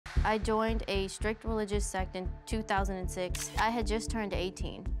I joined a strict religious sect in 2006. I had just turned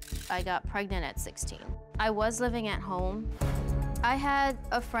 18. I got pregnant at 16. I was living at home. I had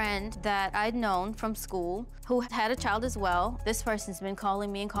a friend that I'd known from school who had a child as well. This person's been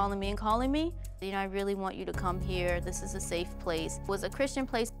calling me and calling me and calling me. You know, I really want you to come here. This is a safe place. It was a Christian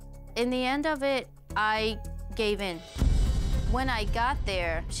place. In the end of it, I gave in. When I got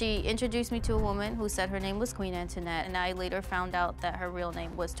there, she introduced me to a woman who said her name was Queen Antoinette, and I later found out that her real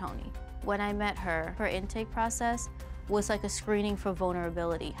name was Tony. When I met her, her intake process was like a screening for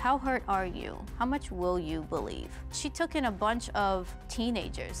vulnerability. How hurt are you? How much will you believe? She took in a bunch of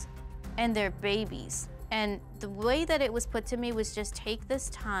teenagers and their babies. And the way that it was put to me was just take this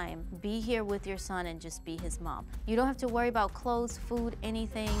time, be here with your son and just be his mom. You don't have to worry about clothes, food,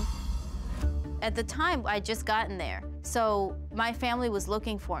 anything. At the time, I'd just gotten there. So my family was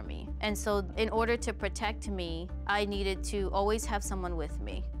looking for me. And so in order to protect me, I needed to always have someone with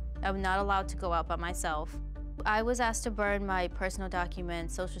me. I'm not allowed to go out by myself. I was asked to burn my personal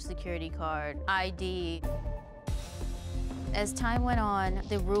documents, social security card, ID. As time went on,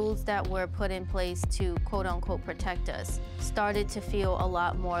 the rules that were put in place to quote unquote protect us started to feel a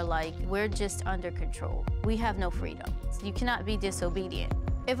lot more like we're just under control. We have no freedom. You cannot be disobedient.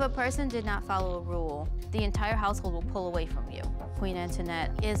 If a person did not follow a rule, the entire household will pull away from you. Queen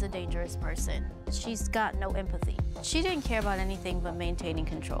Antoinette is a dangerous person. She's got no empathy. She didn't care about anything but maintaining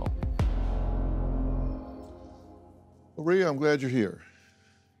control. Maria, I'm glad you're here.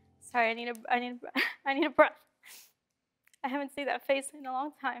 Sorry, I need a breath. I haven't seen that face in a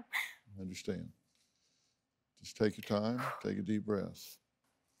long time. I understand. Just take your time, take a deep breath.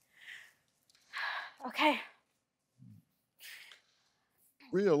 Okay.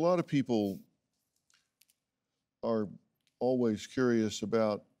 Maria, a lot of people are always curious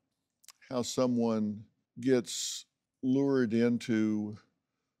about how someone gets lured into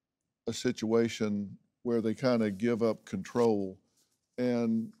a situation where they kind of give up control.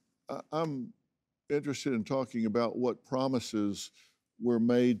 And I'm interested in talking about what promises were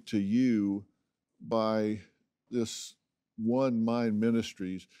made to you by this one Mind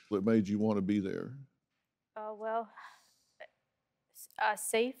Ministries that made you want to be there.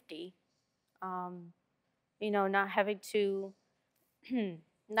 Safety. You know, not having to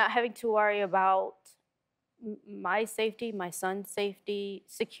worry about my safety, my son's safety,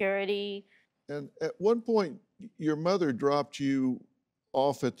 security. And at one point, your mother dropped you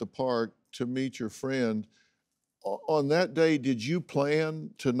off at the park to meet your friend. On that day, did you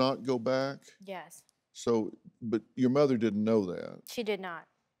plan to not go back? Yes. So, but your mother didn't know that. She did not.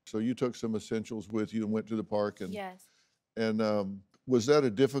 So you took some essentials with you and went to the park. And, yes. And was that a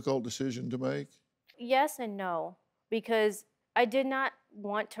difficult decision to make? Yes and no, because I did not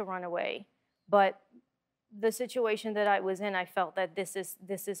want to run away, but the situation that I was in, I felt that this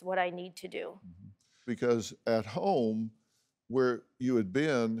is what I need to do. Mm-hmm. Because at home, where you had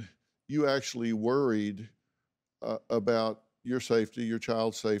been, you actually worried about your safety, your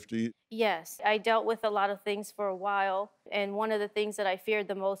child's safety. Yes, I dealt with a lot of things for a while, and one of the things that I feared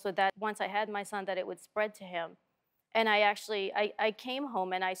the most was that once I had my son, that it would spread to him. And I came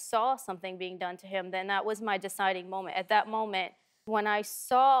home and I saw something being done to him. Then that was my deciding moment. At that moment, when I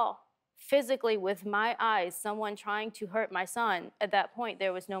saw physically with my eyes someone trying to hurt my son, at that point,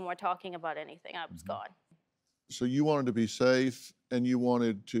 there was no more talking about anything. I was gone. So you wanted to be safe and you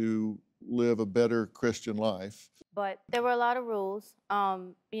wanted to live a better Christian life. But there were a lot of rules.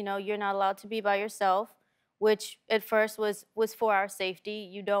 You know, you're not allowed to be by yourself, which at first was for our safety.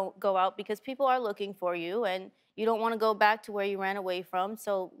 You don't go out because people are looking for you, and you don't want to go back to where you ran away from,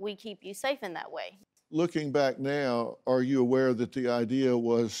 so we keep you safe in that way. Looking back now, are you aware that the idea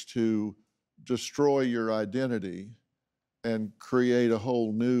was to destroy your identity and create a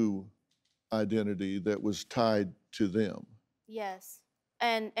whole new identity that was tied to them? Yes.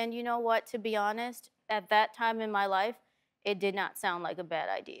 And you know what, to be honest, at that time in my life, it did not sound like a bad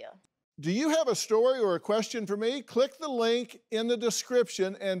idea. Do you have a story or a question for me? Click the link in the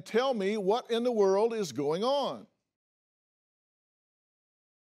description and tell me what in the world is going on.